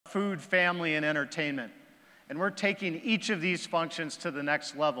food, family, and entertainment. And we're taking each of these functions to the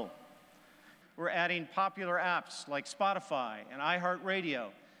next level. We're adding popular apps like Spotify and iHeartRadio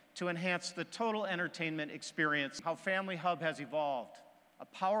to enhance the total entertainment experience. How Family Hub has evolved, a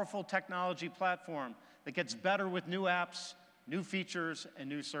powerful technology platform that gets better with new apps, new features, and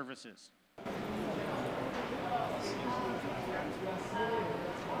new services.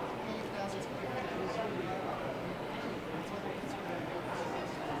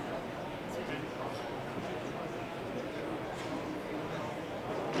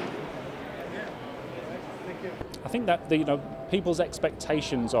 I think that people's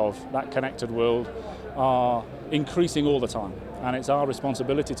expectations of that connected world are increasing all the time, and it's our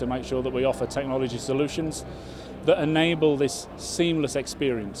responsibility to make sure that we offer technology solutions that enable this seamless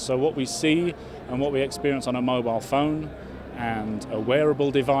experience. So what we see and what we experience on a mobile phone and a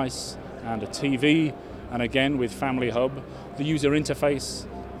wearable device and a TV, and again with Family Hub, the user interface,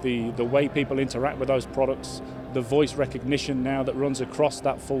 the way people interact with those products, the voice recognition now that runs across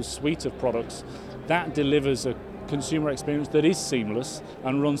that full suite of products, that delivers a consumer experience that is seamless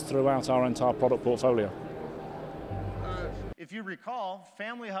and runs throughout our entire product portfolio. If you recall,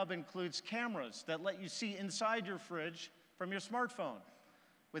 Family Hub includes cameras that let you see inside your fridge from your smartphone.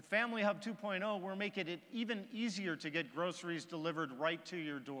 With Family Hub 2.0, we're making it even easier to get groceries delivered right to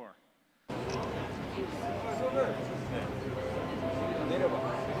your door.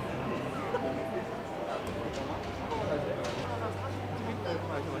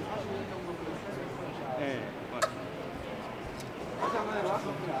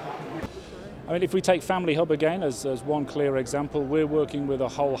 I mean, if we take Family Hub again as one clear example, we're working with a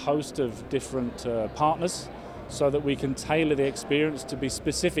whole host of different partners so that we can tailor the experience to be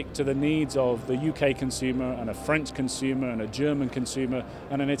specific to the needs of the UK consumer and a French consumer and a German consumer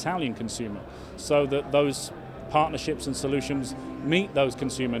and an Italian consumer, so that those partnerships and solutions meet those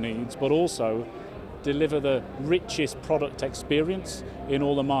consumer needs, but also deliver the richest product experience in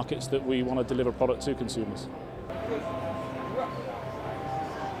all the markets that we want to deliver product to consumers.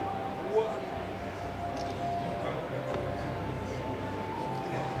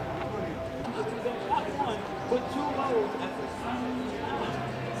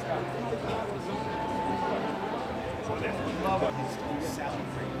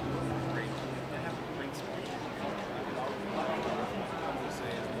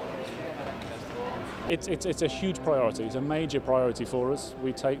 It's a huge priority. It's a major priority for us.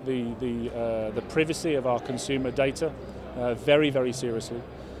 We take the privacy of our consumer data very, very seriously.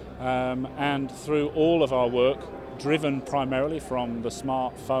 And through all of our work, driven primarily from the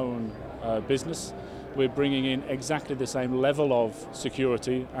smartphone business, we're bringing in exactly the same level of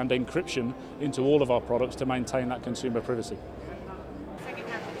security and encryption into all of our products to maintain that consumer privacy.